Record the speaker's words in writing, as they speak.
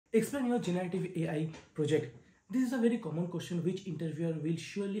Explain your generative AI project. This is a very common question which interviewer will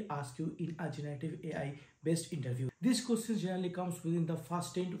surely ask you in a generative AI based interview. This question generally comes within the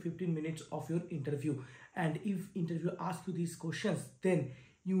first 10 to 15 minutes of your interview, and if interviewer asks you these questions, then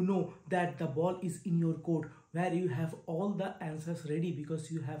you know that the ball is in your court where you have all the answers ready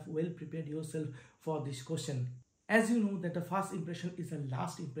because you have well prepared yourself for this question. As you know that the first impression is the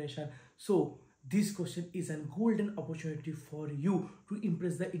last impression, so this question is a golden opportunity for you to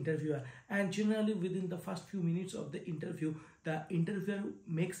impress the interviewer, and generally within the first few minutes of the interview the interviewer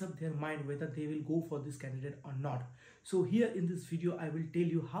makes up their mind whether they will go for this candidate or not. So here in this video I will tell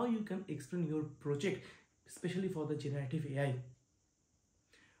you how you can explain your project, especially for the generative AI.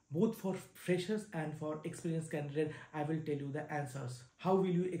 Both for freshers and for experienced candidate, I will tell you the answers. How will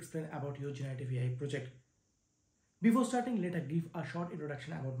you explain about your generative AI project? Before starting, let us give a short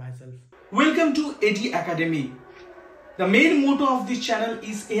introduction about myself. Welcome to AD Academy. The main motto of this channel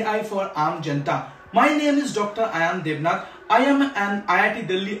is AI for Aam Janta. My name is Dr. Ayan Devnath. I am an IIT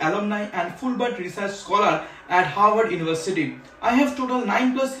Delhi alumni and Fulbright research scholar at Harvard University. I have total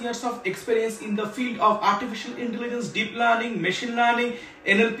 9+ years of experience in the field of artificial intelligence, deep learning, machine learning,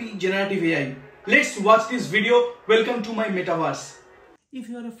 NLP, generative AI. Let's watch this video. Welcome to my metaverse. If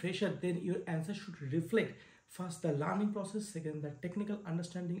you are a fresher, then your answer should reflect first the learning process, second the technical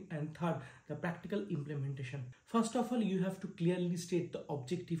understanding, and third the practical implementation. First of all, you have to clearly state the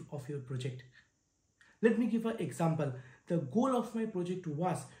objective of your project. Let me give an example. The goal of my project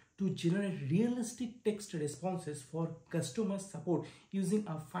was to generate realistic text responses for customer support using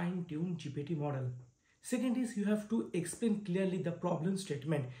a fine-tuned GPT model. Second is you have to explain clearly the problem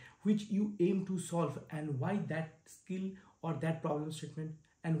statement which you aim to solve and why that skill or that problem statement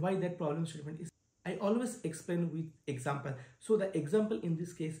is. I always explain with example. So the example in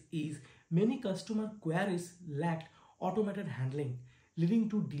this case is many customer queries lacked automated handling, leading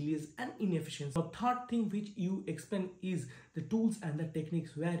to delays and inefficiency. The third thing which you explain is the tools and the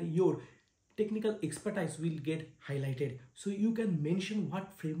techniques where your technical expertise will get highlighted. So you can mention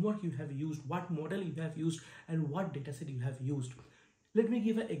what framework you have used, what model you have used, and what dataset you have used. Let me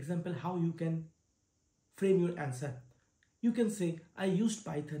give an example how you can frame your answer. You can say, I used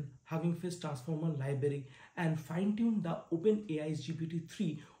Python, Hugging Face Transformer library and fine-tuned the OpenAI's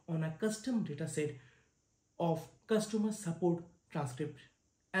GPT-3 on a custom dataset of customer support transcript.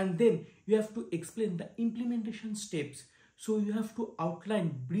 And then you have to explain the implementation steps. So you have to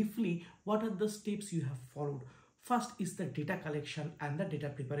outline briefly what are the steps you have followed. First is the data collection and the data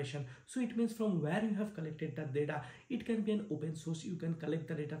preparation. So it means from where you have collected the data. It can be an open source. You can collect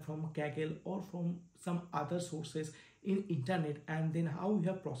the data from Kaggle or from some other sources in internet, and then how you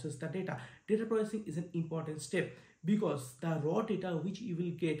have processed the data. Data processing is an important step because the raw data which you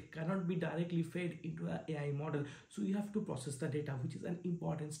will get cannot be directly fed into an AI model. So you have to process the data, which is an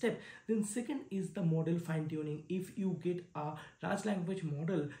important step. Then second is the model fine tuning. If you get a large language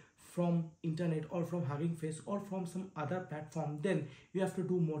model from internet or from Hugging Face or from some other platform, then you have to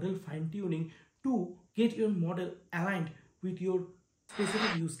do model fine tuning to get your model aligned with your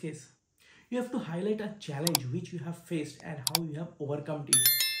specific use case. You have to highlight a challenge which you have faced and how you have overcome it.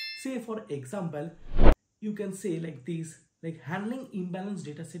 Say for example, you can say like this, like handling imbalanced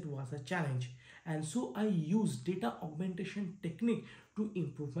dataset was a challenge, and so I used data augmentation technique to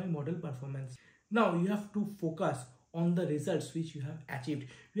improve my model performance. Now you have to focus on the results which you have achieved.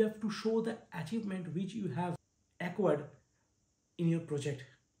 You have to show the achievement which you have acquired in your project.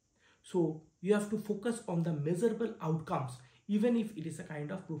 So you have to focus on the measurable outcomes, even if it is a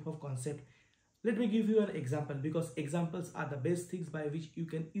kind of proof of concept. Let me give you an example, because examples are the best things by which you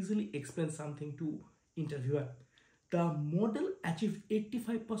can easily explain something to interviewer. The model achieved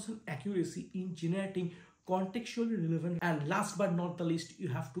 85% accuracy in generating contextually relevant, and last but not the least, you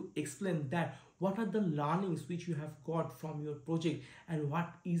have to explain that what are the learnings which you have got from your project and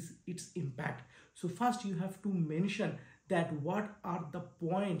what is its impact. So first you have to mention that what are the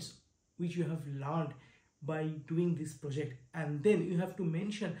points which you have learned by doing this project, and then you have to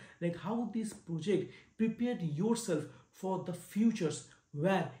mention like how this project prepared yourself for the futures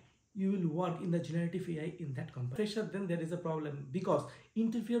where you will work in the generative AI in that company. Fresher, then there is a problem because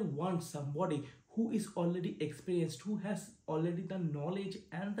interviewer wants somebody who is already experienced, who has already the knowledge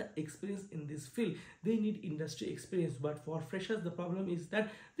and the experience in this field. They need industry experience, but for freshers the problem is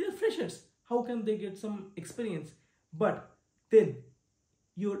that they are freshers. How can they get some experience? But then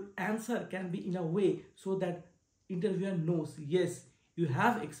your answer can be in a way so that interviewer knows, yes, you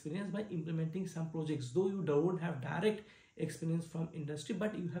have experience by implementing some projects, though you don't have direct experience from industry,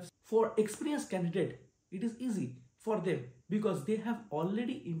 but you have. For experienced candidate, it is easy for them because they have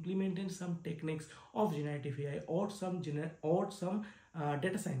already implemented some techniques of generative AI or some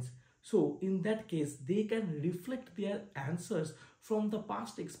data science. So in that case, they can reflect their answers from the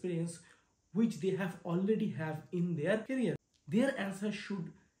past experience which they have already have in their career. Their answers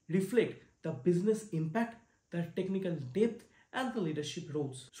should reflect the business impact, the technical depth, and the leadership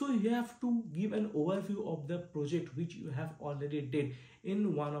roles. So you have to give an overview of the project which you have already did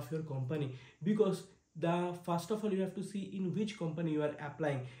in one of your company, because the first of all you have to see in which company you are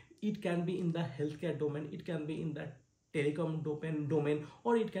applying. It can be in the healthcare domain, it can be in the telecom domain,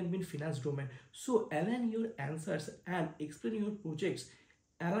 or it can be in finance domain. So align your answers and explain your projects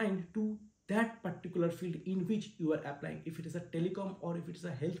aligned to that particular field in which you are applying. If it is a telecom or if it is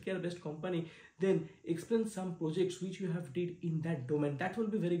a healthcare based company, then explain some projects which you have did in that domain. That will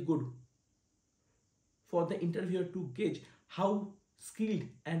be very good for the interviewer to gauge how skilled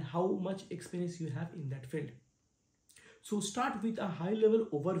and how much experience you have in that field. So start with a high level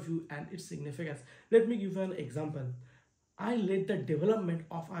overview and its significance. Let me give you an example. I led the development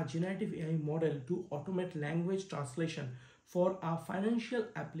of a generative AI model to automate language translation for a financial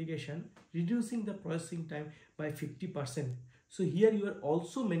application, reducing the processing time by 50%. So here you are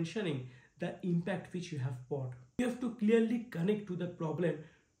also mentioning the impact which you have brought. You have to clearly connect to the problem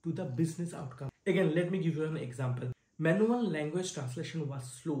to the business outcome. Again, let me give you an example. Manual language translation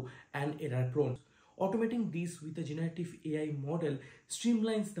was slow and error prone. Automating this with a generative AI model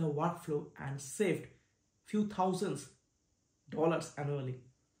streamlines the workflow and saved few thousands dollars annually.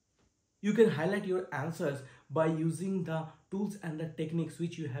 You can highlight your answers by using the tools and the techniques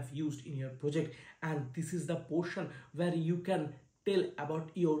which you have used in your project, and this is the portion where you can tell about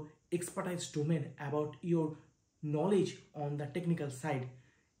your expertise domain, about your knowledge on the technical side.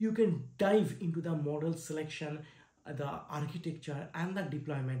 You can dive into the model selection, the architecture, and the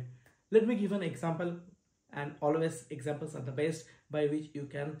deployment. Let me give an example, and always examples are the best, by which you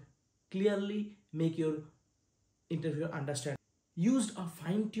can clearly make your interviewer understand. Used a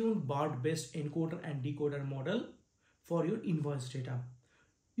fine-tuned BART-based encoder and decoder model for your invoice data.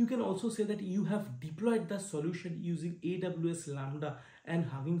 You can also say that you have deployed the solution using AWS Lambda and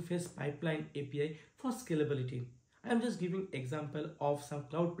Hugging Face Pipeline API for scalability. I am just giving example of some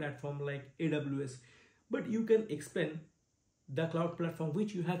cloud platform like AWS, but you can explain the cloud platform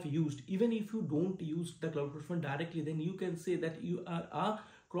which you have used. Even if you don't use the cloud platform directly, then you can say that you are a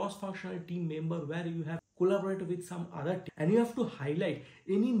cross-functional team member where you have collaborated with some other team, and you have to highlight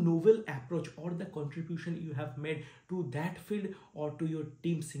any novel approach or the contribution you have made to that field or to your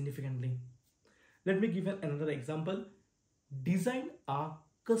team significantly. Let me give another example. Design a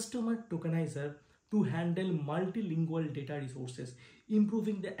customer tokenizer to handle multilingual data resources,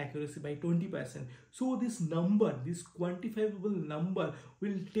 improving the accuracy by 20%. So this number, this quantifiable number,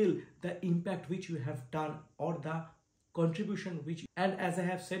 will tell the impact which you have done or the contribution which, and as I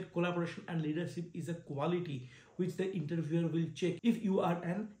have said, collaboration and leadership is a quality which the interviewer will check if you are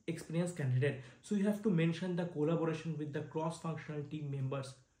an experienced candidate. So you have to mention the collaboration with the cross-functional team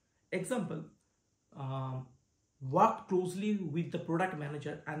members. Example, work closely with the product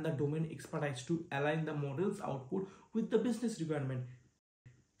manager and the domain expertise to align the model's output with the business requirement.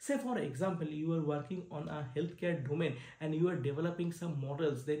 Say for example, you are working on a healthcare domain and you are developing some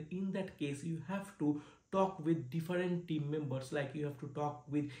models, then in that case you have to talk with different team members, like you have to talk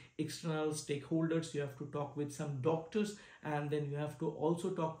with external stakeholders, you have to talk with some doctors, and then you have to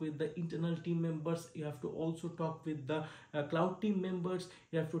also talk with the internal team members, you have to also talk with the cloud team members,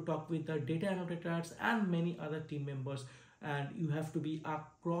 you have to talk with the data annotators and many other team members. And you have to be a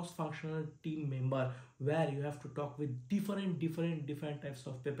cross-functional team member where you have to talk with different types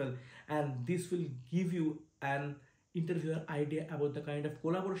of people, and this will give you an interviewer idea about the kind of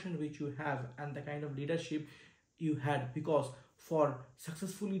collaboration which you have and the kind of leadership you had, because for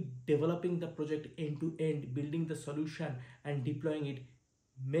successfully developing the project end to end, building the solution and deploying it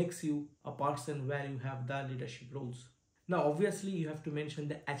makes you a person where you have the leadership roles. Now obviously you have to mention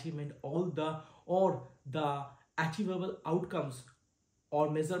the achievement, all the achievable outcomes or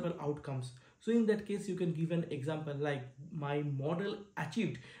measurable outcomes. So in that case you can give an example like, my model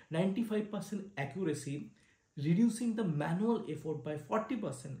achieved 95% accuracy, reducing the manual effort by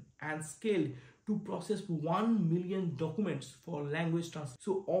 40%, and scaled to process 1 million documents for language translation.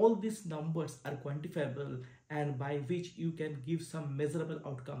 So all these numbers are quantifiable and by which you can give some measurable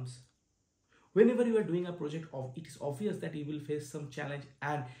outcomes. Whenever you are doing a project, it is obvious that you will face some challenge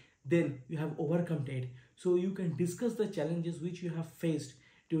and then you have overcome it. So you can discuss the challenges which you have faced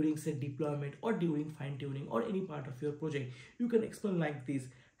during say deployment or during fine-tuning or any part of your project. You can explain like this: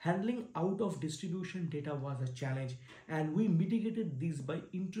 handling out of distribution data was a challenge and we mitigated this by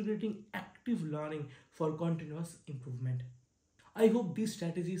integrating active learning for continuous improvement. I hope these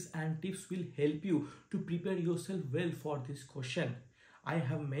strategies and tips will help you to prepare yourself well for this question. I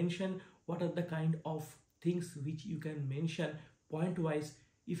have mentioned what are the kind of things which you can mention point wise.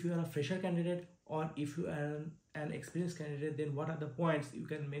 If you are a fresher candidate or if you are an experienced candidate, then what are the points you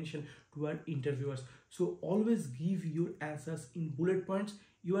can mention to our interviewers. So always give your answers in bullet points.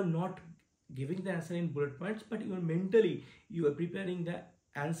 You are not giving the answer in bullet points, but you are mentally you are preparing the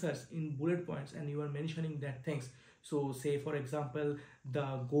answers in bullet points and you are mentioning that things. So say for example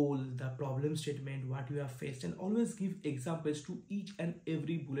the goal, the problem statement, what you have faced, and always give examples to each and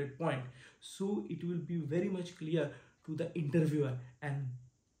every bullet point, so it will be very much clear to the interviewer and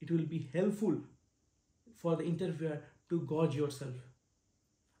it will be helpful for the interviewer to gauge yourself.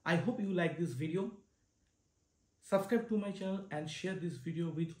 I hope you like this video. Subscribe to my channel and share this video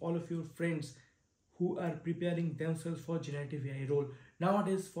with all of your friends who are preparing themselves for generative AI role.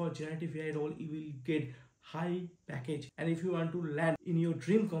 Nowadays for generative AI role you will get high package, and if you want to land in your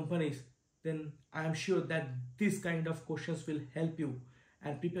dream companies, then I am sure that this kind of questions will help you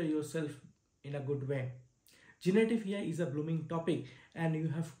and prepare yourself in a good way. Generative AI is a blooming topic and you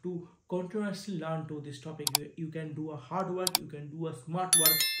have to continuously learn to this topic. You can do a hard work, you can do a smart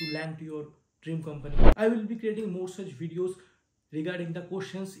work to land to your dream company. I will be creating more such videos regarding the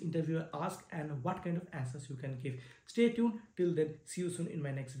questions interviewer ask and what kind of answers you can give. Stay tuned. Till then, see you soon in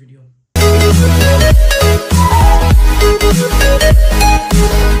my next video.